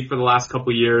G League for the last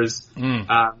couple years. And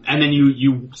then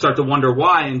you start to wonder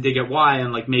why and dig at why,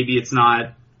 and maybe it's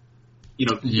not,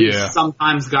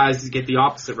 sometimes guys get the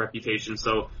opposite reputation.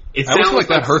 So it sounds I also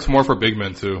that hurts more for big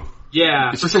men too.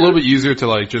 Yeah. It's just a little bit easier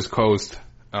to just coast.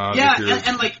 If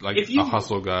you're if you a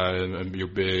hustle guy and you're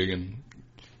big, and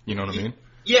you know what I mean?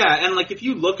 Yeah, and if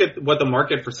you look at what the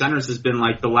market for centers has been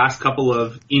the last couple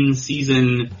of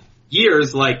in-season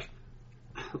years,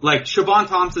 Siobhan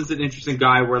Thompson's an interesting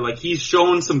guy where he's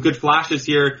shown some good flashes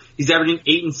here. He's averaging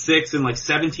 8 and 6 in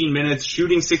 17 minutes,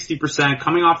 shooting 60%,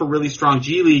 coming off a really strong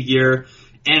G League year.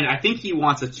 And I think he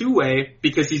wants a 2-way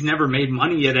because he's never made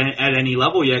money at any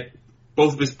level yet.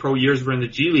 Both of his pro years were in the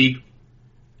G League.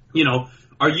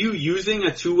 are you using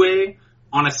a two-way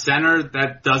on a center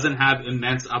that doesn't have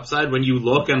immense upside when you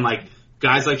look and like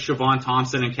guys like Siobhan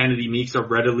Thompson and Kennedy Meeks are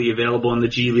readily available in the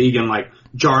G League, and like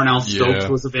Jarnell Stokes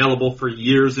was available for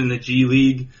years in the G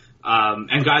League,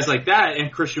 and guys like that,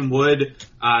 and Christian Wood.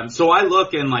 So I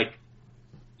look and like,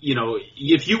 you know,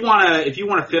 if you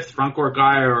want a fifth frontcourt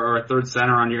guy or a third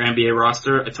center on your NBA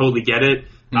roster, I totally get it.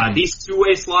 These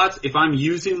two-way slots, if I'm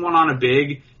using one on a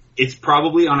big, it's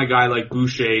probably on a guy like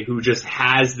Boucher who just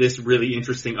has this really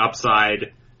interesting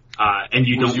upside, and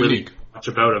you don't really know much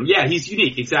about him. Yeah, he's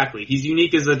unique, exactly. He's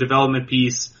unique as a development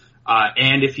piece,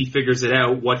 and if he figures it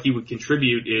out, what he would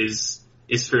contribute is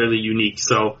fairly unique.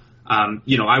 So,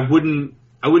 you know, I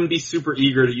wouldn't be super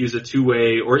eager to use a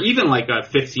two-way or even like a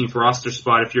 15th roster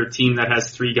spot if you're a team that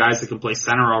has three guys that can play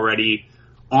center already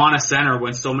on a center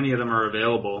when so many of them are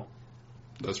available.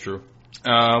 That's true.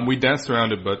 We danced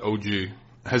around it, but OG,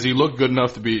 has he looked good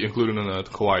enough to be included in the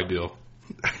Kawhi deal?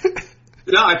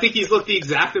 No, I think he's looked the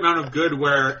exact amount of good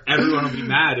where everyone will be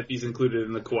mad if he's included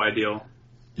in the Kawhi deal.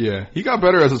 Yeah, he got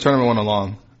better as the tournament went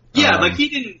along. Yeah, like he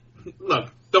didn't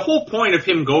look. The whole point of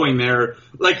him going there,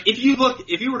 like if you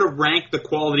were to rank the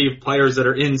quality of players that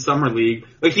are in Summer League,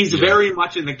 like he's very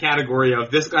much in the category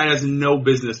of this guy has no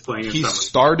business playing in Summer League. He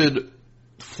started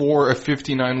for a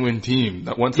 59-win team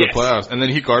that went to the playoffs, and then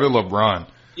he guarded LeBron.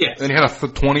 Yes. And he had a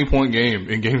 20-point game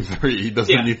in Game 3. He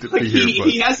doesn't need to be here.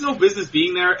 He has no business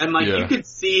being there, and you could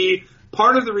see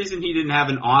part of the reason he didn't have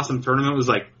an awesome tournament was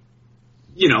like,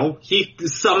 you know, he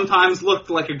sometimes looked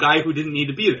like a guy who didn't need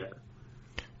to be there.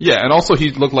 Yeah, and also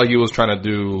he looked like he was trying to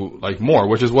do like more,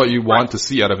 which is what you want to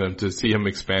see out of him, to see him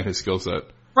expand his skill set.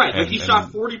 Right, like he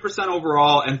shot 40%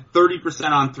 overall and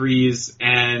 30% on threes,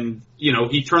 and, you know,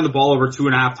 he turned the ball over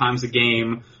 2.5 times a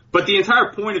game. But the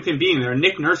entire point of him being there,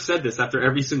 Nick Nurse said this after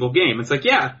every single game, it's like,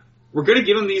 yeah, we're going to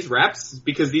give him these reps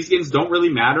because these games don't really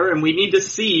matter, and we need to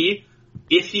see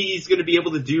if he's going to be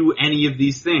able to do any of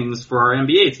these things for our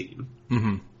NBA team.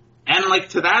 Mm-hmm. And, like,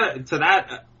 to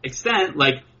that extent,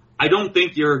 like, I don't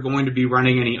think you're going to be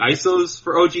running any ISOs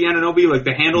for OG Anunoby. Like,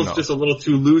 the handle's just a little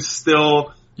too loose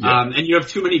still. Yeah. And you have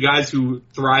too many guys who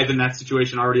thrive in that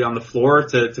situation already on the floor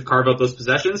to carve out those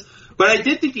possessions. But I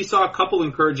did think you saw a couple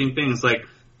encouraging things. Like,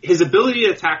 his ability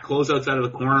to attack closeouts out of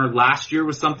the corner last year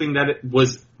was something that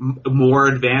was more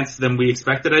advanced than we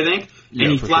expected, I think.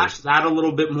 And he flashed that a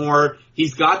little bit more.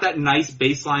 He's got that nice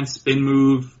baseline spin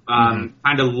move, kind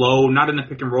of low, not in the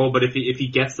pick and roll, but if he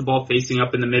gets the ball facing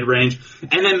up in the mid range.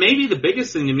 And then maybe the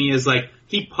biggest thing to me is like,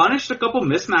 he punished a couple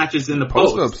mismatches in the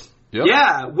post. Yep.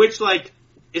 Yeah, which like,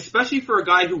 especially for a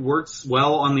guy who works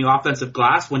well on the offensive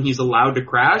glass when he's allowed to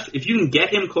crash, if you can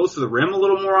get him close to the rim a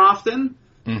little more often,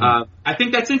 I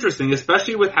think that's interesting,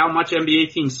 especially with how much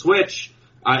NBA teams switch.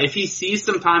 If he sees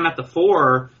some time at the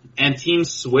 4 and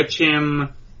teams switch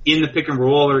him in the pick and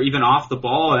roll or even off the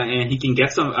ball and he can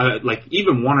get some, like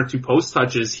even 1 or 2 post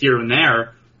touches here and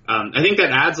there, I think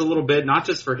that adds a little bit, not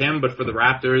just for him, but for the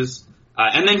Raptors.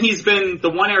 And then he's been, the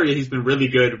one area he's been really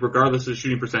good, regardless of the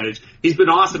shooting percentage, he's been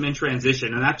awesome in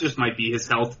transition, and that just might be his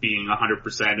health being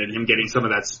 100% and him getting some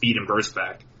of that speed and burst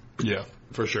back. Yeah,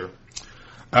 for sure.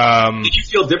 Did you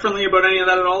feel differently about any of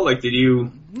that at all? Like, did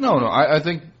you? No, I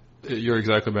think you're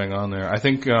exactly bang on there. I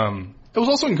think, it was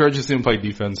also encouraging to see him play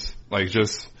defense, like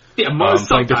just,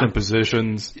 playing different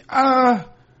positions. I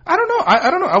don't know. I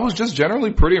don't know. I was just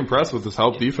generally pretty impressed with his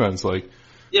help defense. Like,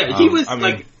 yeah, he was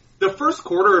like, the first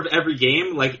quarter of every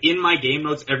game, like in my game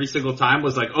notes every single time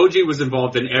was like OG was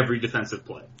involved in every defensive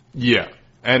play. Yeah.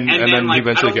 And then like,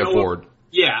 you eventually get bored.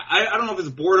 Yeah, I don't know if it's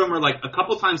boredom or like a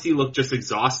couple times he looked just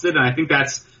exhausted, and I think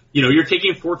that's, you know, you're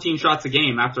taking 14 shots a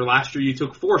game after last year you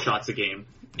took 4 shots a game.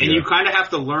 And you kind of have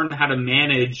to learn how to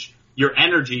manage your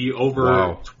energy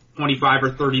over 25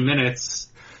 or 30 minutes.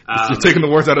 You're taking the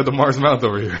words out of DeMar's mouth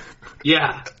over here.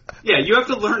 Yeah. Yeah, you have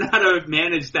to learn how to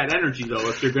manage that energy, though,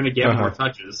 if you're going to get more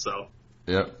touches, so.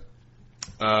 Yeah.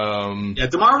 Yeah,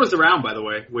 DeMar was around, by the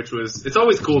way, which was, it's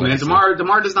always cool, man.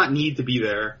 DeMar does not need to be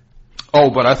there. Oh,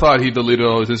 but I thought he deleted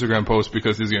all his Instagram posts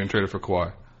because he's getting traded for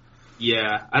Kawhi.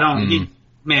 Yeah, I don't,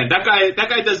 man, that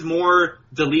guy does more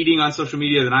deleting on social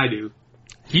media than I do.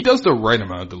 He does the right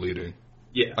amount of deleting.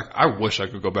 Yeah. Like, I wish I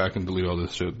could go back and delete all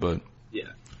this shit, but. Yeah.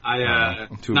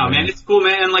 Man, it's cool,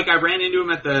 man. And like, I ran into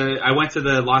him I went to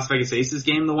the Las Vegas Aces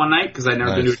game the one night because I'd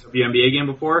never been to a WNBA game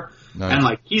before. Nice. And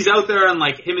like, he's out there and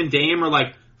like, him and Dame are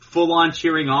like, full on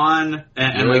cheering on.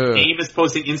 And like, Dame is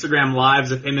posting Instagram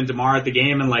lives of him and DeMar at the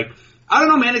game. And like, I don't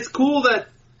know, man, it's cool that,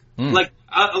 like,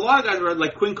 a lot of guys were,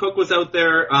 like, Quinn Cook was out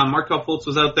there, Markelle Fultz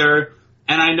was out there.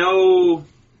 And I know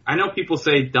people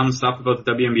say dumb stuff about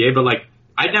the WNBA, but like,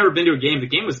 I'd never been to a game. The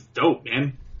game was dope,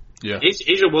 man. Yeah.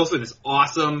 Asia Wilson is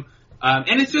awesome.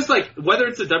 And it's just like, whether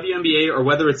it's the WNBA or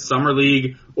whether it's Summer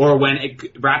League or when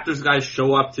Raptors guys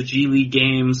show up to G League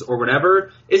games or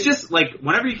whatever, it's just like,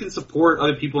 whenever you can support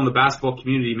other people in the basketball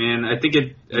community, man, I think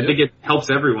it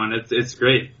helps everyone. It's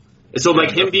great. So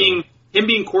like him being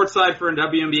courtside for a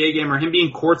WNBA game or him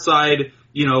being courtside,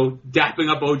 dapping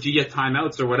up OG at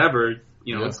timeouts or whatever,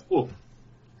 it's cool.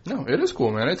 No, it is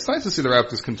cool, man. It's nice to see the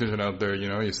Raptors contingent out there.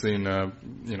 You're seeing,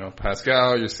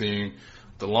 Pascal, you're seeing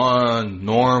DeLon,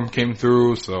 Norm came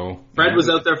through, so. Fred was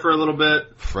out there for a little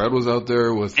bit. Fred was out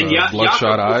there with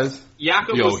bloodshot eyes.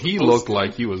 He looked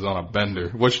like he was on a bender.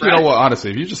 Which, Fred, you know what, honestly,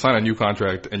 if you just sign a new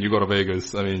contract and you go to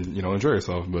Vegas, I mean, enjoy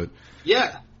yourself, but.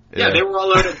 Yeah, they were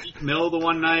all out at Meek Mill the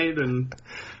one night, and.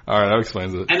 Alright, that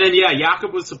explains it. And then,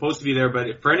 Jakob was supposed to be there,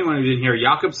 but for anyone who didn't hear,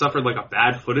 Jakob suffered like a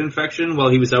bad foot infection while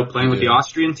he was out playing with the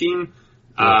Austrian team.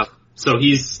 So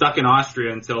he's stuck in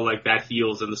Austria until like that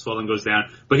heals and the swelling goes down.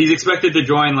 But he's expected to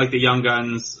join like the Young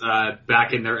Guns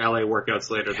back in their LA workouts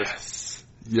later.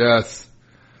 Yes.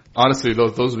 Honestly,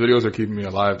 those videos are keeping me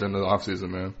alive in the off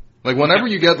season, man. Like whenever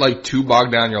you get like too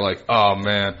bogged down, you're like, oh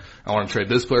man, I want to trade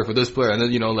this player for this player, and then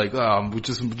we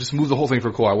just move the whole thing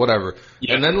for Kawhi, whatever.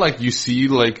 Yeah. And then like you see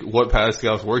like what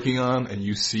Pascal's working on, and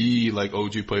you see like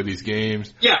OG play these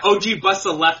games. Yeah, OG busts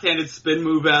a left-handed spin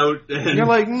move out, and you're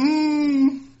like, I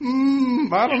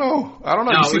don't know.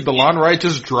 No, you see DeLon Wright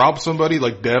just drop somebody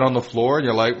like dead on the floor, and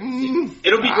you're like,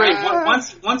 it'll be great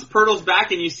once Pirtle's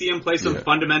back and you see him play some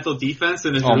fundamental defense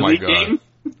in his early game.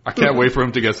 I can't wait for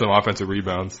him to get some offensive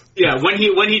rebounds. Yeah, when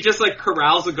he just like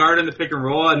corrals a guard in the pick and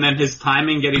roll, and then his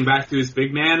timing getting back to his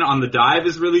big man on the dive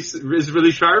is really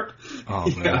sharp. Oh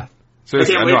man, yeah.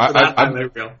 Seriously, I can't wait for that time.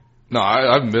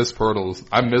 I've missed Pirtles.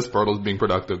 I miss Pirtles being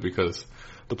productive because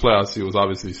the playoffs he was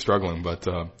obviously struggling, but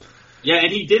yeah,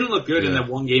 and he didn't look good in that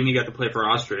one game he got to play for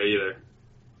Austria either.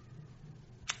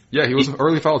 Yeah, he was in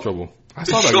early foul trouble. I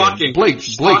saw that shocking. Game.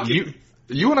 Blake,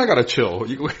 you and I gotta chill.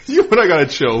 You and I gotta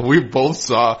chill. We both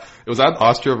saw it was at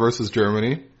Austria versus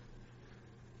Germany. Is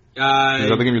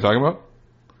that the game you're talking about?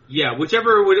 Yeah,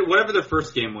 whatever the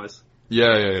first game was.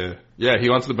 Yeah. He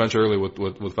went to the bench early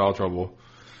with foul trouble,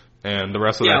 and the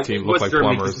rest of that team looked like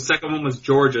Germany, plumbers. The second one was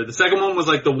Georgia. The second one was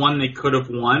like the one they could have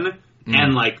won,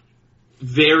 and like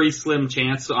very slim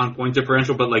chance on point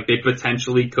differential, but like they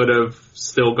potentially could have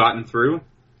still gotten through,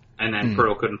 and then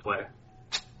Pirtle couldn't play.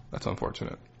 That's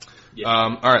unfortunate. Yeah.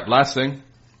 All right, last thing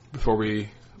before we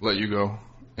let you go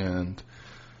and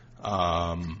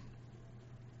finally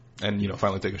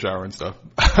take a shower and stuff.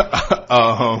 No,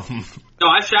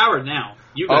 I showered now.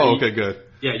 Okay, good.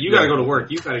 Yeah, you gotta go to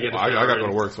work. You gotta get. I gotta go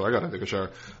to work, so I gotta take a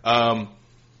shower.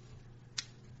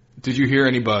 Did you hear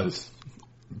any buzz?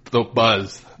 The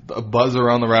buzz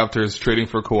around the Raptors trading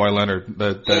for Kawhi Leonard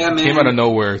that came out of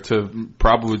nowhere to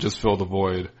probably just fill the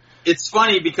void. It's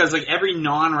funny because like every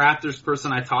non-Raptors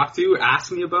person I talk to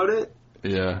asks me about it.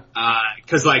 Yeah.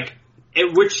 Cause like,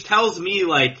 which tells me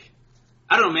like,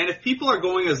 I don't know, man, if people are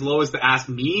going as low as to ask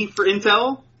me for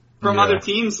intel from other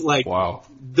teams, like, wow,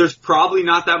 there's probably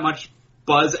not that much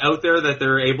buzz out there that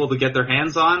they're able to get their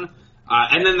hands on.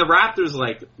 And then the Raptors,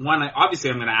 like, obviously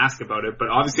I'm going to ask about it, but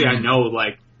obviously I know,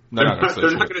 like, they're not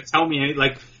going to tell me any,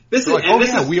 like,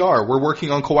 we're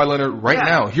working on Kawhi Leonard right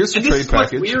now. Here's some trade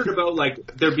package. What's weird about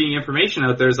like there being information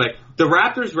out there is like the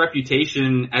Raptors'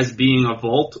 reputation as being a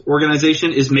vault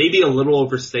organization is maybe a little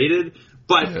overstated,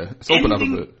 but open up a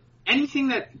bit. Anything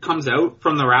that comes out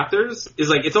from the Raptors is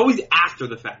like it's always after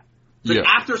the fact. Like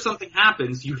after something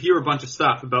happens, you hear a bunch of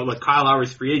stuff about like Kyle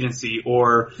Lowry's free agency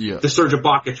or the Serge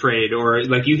Ibaka trade or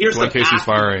like you hear stuff Casey's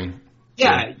firing.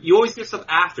 Yeah, you always hear stuff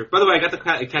after. By the way, I got to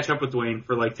catch up with Dwayne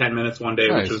for like 10 minutes one day,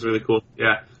 which was really cool.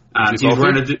 Yeah. Was he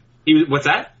salty? What's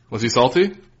that? Was he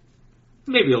salty?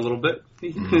 Maybe a little bit.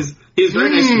 He was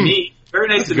very nice to me. Very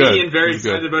nice to me and very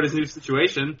excited about his new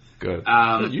situation. Good.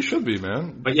 You should be,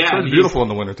 man. But yeah. It's beautiful in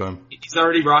the wintertime. He's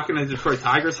already rocking a Detroit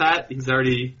Tigers hat. He's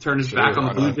already turned his back on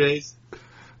the Blue Jays.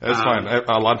 That's fine.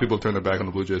 A lot of people have turned their back on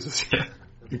the Blue Jays this year,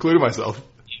 including myself.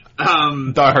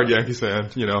 Diehard Yankees fan,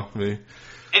 me.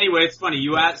 Anyway, it's funny.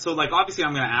 So like, obviously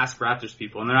I'm going to ask Raptors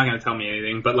people and they're not going to tell me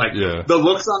anything, but like, the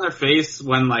looks on their face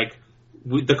when like,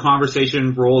 the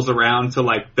conversation rolls around to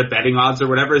like the betting odds or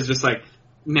whatever is just like,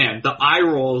 man, the eye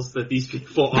rolls that these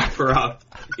people offer up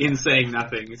in saying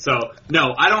nothing. So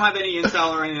no, I don't have any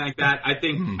intel or anything like that. I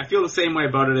feel the same way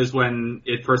about it as when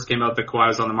it first came out that Kawhi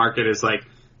was on the market is like,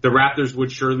 the Raptors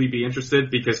would surely be interested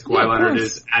because Kawhi Leonard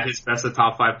is at his best a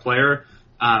top 5 player.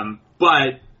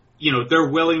 But their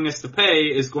willingness to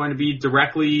pay is going to be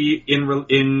directly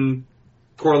in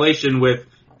correlation with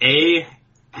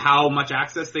how much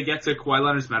access they get to Kawhi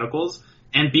Leonard's medicals,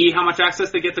 and B, how much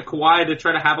access they get to Kawhi to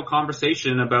try to have a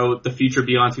conversation about the future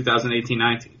beyond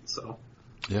 2018-19. So.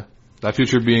 Yeah. That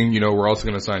future being, we're also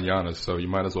going to sign Giannis, so you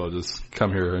might as well just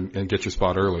come here and get your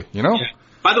spot early, Yeah.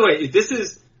 By the way, this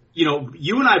is,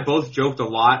 you and I both joked a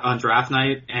lot on draft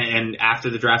night and after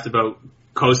the draft about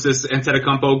Kostas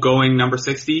Antetokounmpo going number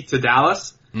 60 to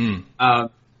Dallas. And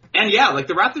yeah, like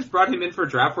the Raptors brought him in for a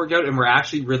draft workout and were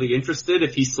actually really interested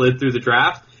if he slid through the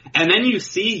draft. And then you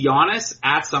see Giannis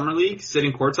at Summer League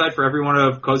sitting courtside for every one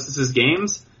of Kostas'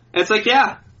 games. And it's like,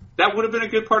 yeah, that would have been a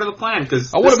good part of the plan.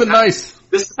 Cause that would have been nice.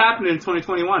 This is happening in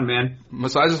 2021, man.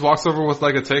 Masai just walks over with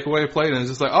like a takeaway plate and is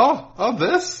just like,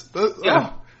 this?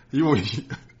 Yeah.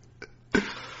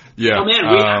 Yeah. Oh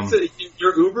man,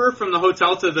 your Uber from the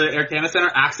hotel to the Air Canada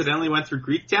Center accidentally went through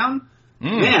Greektown.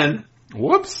 Man.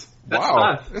 Whoops. That's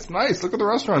wow. tough. It's nice. Look at the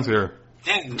restaurants here.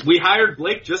 And we hired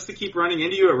Blake just to keep running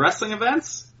into you at wrestling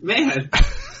events. Man.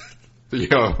 Yo.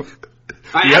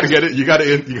 You gotta get it. You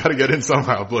gotta get in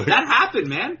somehow, Blake. That happened,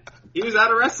 man. He was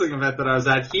at a wrestling event that I was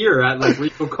at here at like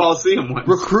Rico Coliseum once.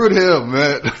 Recruit him,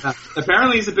 man.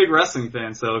 Apparently he's a big wrestling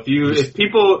fan, so if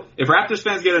Raptors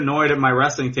fans get annoyed at my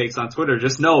wrestling takes on Twitter,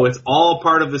 just know it's all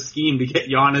part of the scheme to get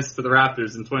Giannis to the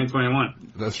Raptors in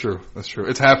 2021. That's true.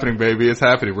 It's happening, baby. It's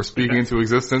happening. We're speaking into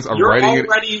existence. You're already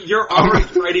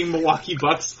writing Milwaukee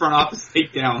Bucks front office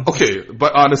takedown. Okay,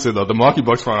 but honestly though, the Milwaukee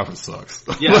Bucks front office sucks.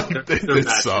 Yeah, it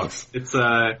sucks.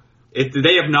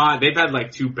 They've had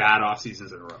like 2 bad off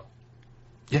seasons in a row.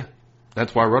 Yeah,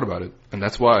 that's why I wrote about it, and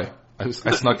that's why I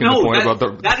snuck in the point about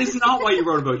the. That is not why you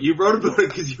wrote about it. You wrote about it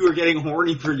because you were getting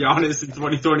horny for Giannis in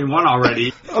 2021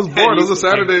 already. I was bored. It was a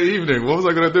Saturday evening. What was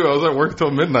I going to do? I was at work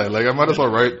till midnight. Like, I might as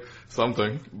well write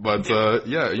something. But,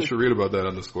 yeah, you should read about that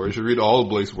on the Score. You should read all of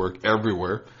Blake's work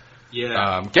everywhere.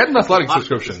 Yeah. Get an athletic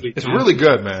subscription. It's really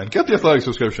good, man. Get the athletic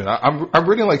subscription. I'm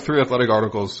reading like 3 athletic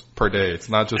articles per day. It's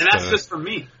not just. And that's just from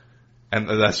me. And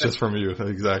that's just from you,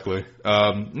 exactly.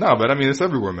 No, but I mean, it's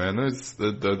everywhere, man. There's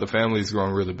the family's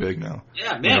growing really big now.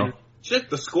 Yeah, man. Shit,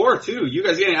 the Score too. You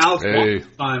guys getting Alex Wong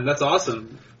time. That's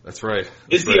awesome. That's right.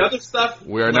 The other stuff?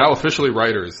 We are now officially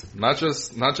writers, not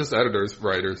just editors,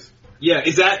 writers. Yeah,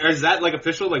 is that like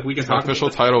official? Like we can talk. Official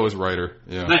title is writer.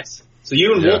 Yeah. Nice. So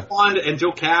you and Wolfond and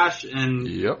Joe Cash and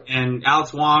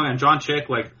Alex Wong and John Chick,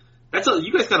 like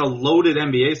you guys got a loaded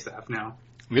NBA staff now.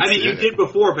 You did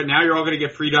before, but now you're all going to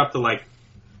get freed up to like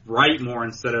write more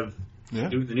instead of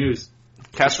do the news.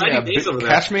 Catch me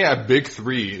at Big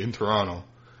 3 in Toronto.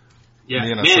 Yeah,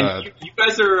 man, you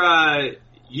guys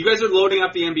are loading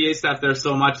up the NBA staff there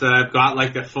so much that I've got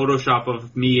like the Photoshop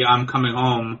of me. I'm coming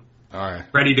home. All right,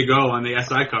 ready to go on the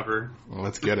SI cover. Well,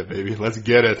 let's get it, baby. Let's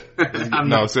get it.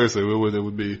 No, seriously, it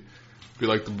would be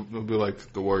like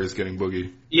the Warriors getting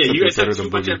Boogie. Yeah, you guys have too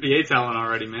much NBA talent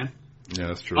already, man. Yeah,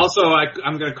 that's true. Also,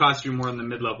 I'm going to cost you more in the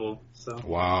mid-level. So.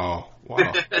 Wow.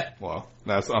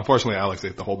 That's unfortunately Alex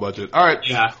ate the whole budget. All right.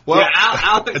 Yeah. Well,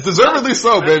 Alex, deservedly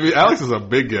so, baby. Alex is a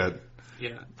big get.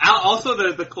 Yeah.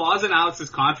 Also, the clause in Alex's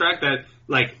contract that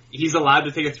like he's allowed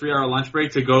to take a 3-hour lunch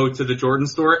break to go to the Jordan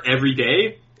store every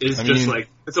day is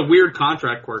it's a weird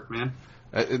contract quirk, man.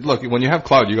 Look, when you have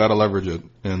clout, you got to leverage it,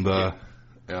 and no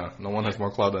one has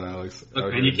more clout than Alex.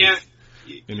 Look, man, you can't.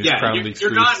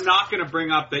 You're not going to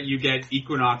bring up that you get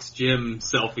Equinox Gym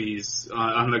selfies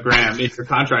on the gram in your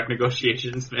contract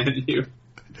negotiations, man.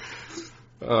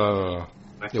 The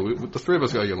 3 of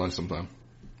us got to get lunch sometime.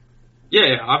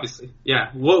 Yeah, obviously.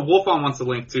 Yeah, Wolfon wants a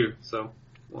link too, so.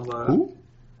 Who?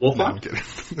 Wolfon? No, I'm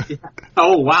kidding.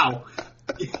 Oh, wow.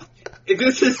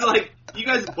 This is like, you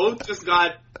guys both just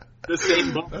got the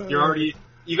same bump.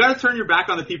 You got to turn your back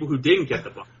on the people who didn't get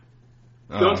the bump.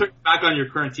 Don't turn your back on your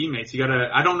current teammates.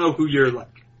 I don't know who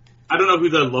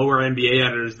the lower NBA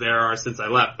editors there are since I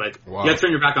left, but you gotta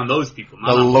turn your back on those people.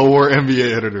 The lower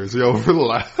NBA editors, yo,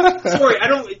 relax. Sorry,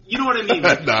 you know what I mean?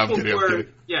 Like no, I'm kidding.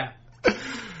 Yeah.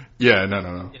 Yeah,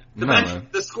 no. Yeah.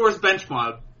 The Score's bench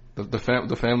mob. The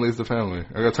family is the family.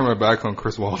 I gotta turn my back on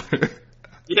Chris Walder.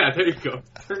 Yeah, there you go.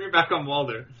 Turn your back on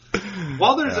Walder.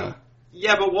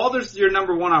 But Walder's your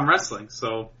number 1 on wrestling,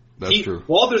 so. That's true.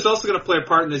 Walder's also going to play a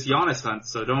part in this Giannis hunt,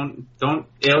 so don't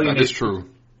alienate.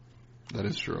 That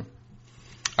is true.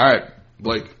 All right,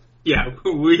 Blake. Yeah,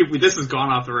 this has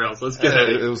gone off the rails. Let's get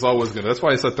it. It was always going to. That's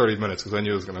why I said 30 minutes, because I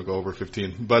knew it was going to go over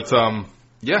 15. But,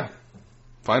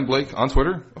 find Blake on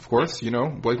Twitter, of course.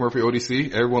 Blake Murphy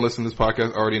ODC. Everyone listening to this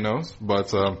podcast already knows.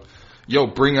 But,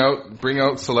 bring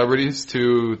out celebrities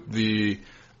to the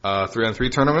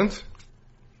 3-on-3 tournament.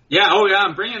 Yeah,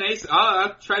 I'm bringing Ace.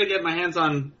 I'll try to get my hands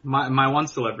on my one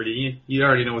celebrity. You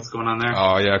already know what's going on there.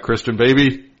 Oh, yeah, Christian,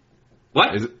 baby.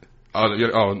 What? Is it?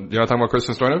 You're not talking about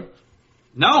Christian Stoyanov?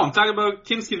 No, I'm talking about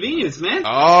Kim's Convenience, man.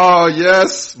 Oh,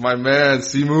 yes, my man,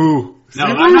 Simu. No,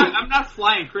 I'm not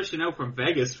flying Christian out from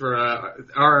Vegas for our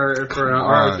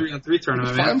 3-on-3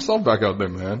 tournament, Fly man. himself back out there,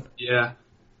 man. Yeah.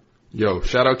 Yo,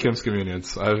 shout out Kim's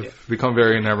Convenience. I've become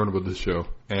very enamored with this show.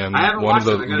 And I haven't one of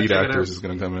the watched it. I gotta lead check it actors out. is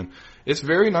going to come in. It's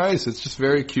very nice. It's just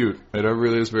very cute. It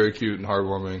really is very cute and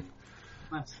heartwarming.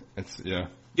 Nice. It's, yeah.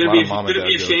 Gonna A be lot of mom and a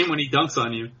dad shame jokes. when he dunks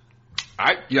on you.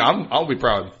 I'll be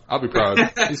proud. I'll be proud.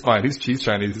 He's fine. He's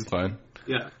Chinese. He's fine.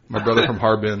 Yeah. My brother from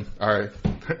Harbin. All right.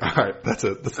 All right. That's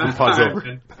it. That's the pod's All right, over.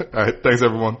 man. All right. Thanks,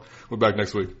 everyone. We're back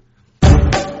next week.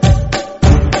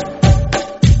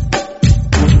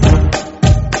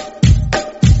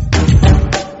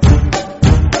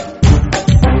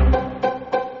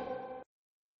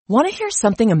 Want to hear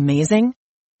something amazing?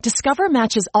 Discover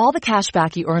matches all the cash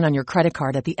back you earn on your credit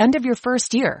card at the end of your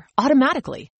first year,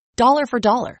 automatically, dollar for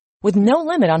dollar, with no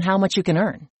limit on how much you can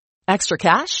earn. Extra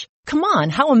cash? Come on,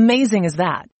 how amazing is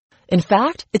that? In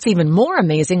fact, it's even more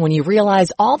amazing when you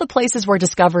realize all the places where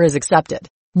Discover is accepted.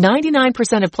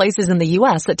 99% of places in the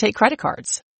U.S. that take credit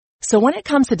cards. So when it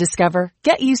comes to Discover,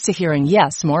 get used to hearing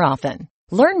yes more often.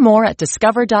 Learn more at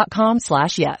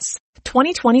discover.com/yes.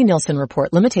 2020 Nielsen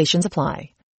Report. Limitations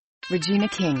apply. Regina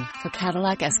King for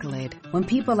Cadillac Escalade. When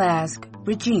people ask,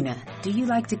 Regina, do you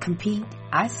like to compete?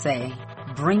 I say,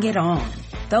 bring it on.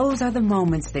 Those are the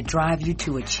moments that drive you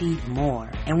to achieve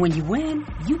more. And when you win,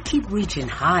 you keep reaching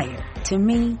higher. To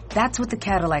me, that's what the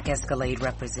Cadillac Escalade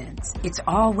represents. It's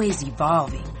always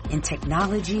evolving in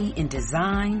technology, in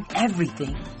design,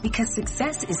 everything. Because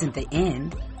success isn't the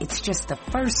end. It's just the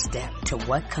first step to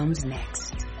what comes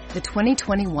next. The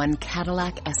 2021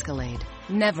 Cadillac Escalade.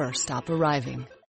 Never stop arriving.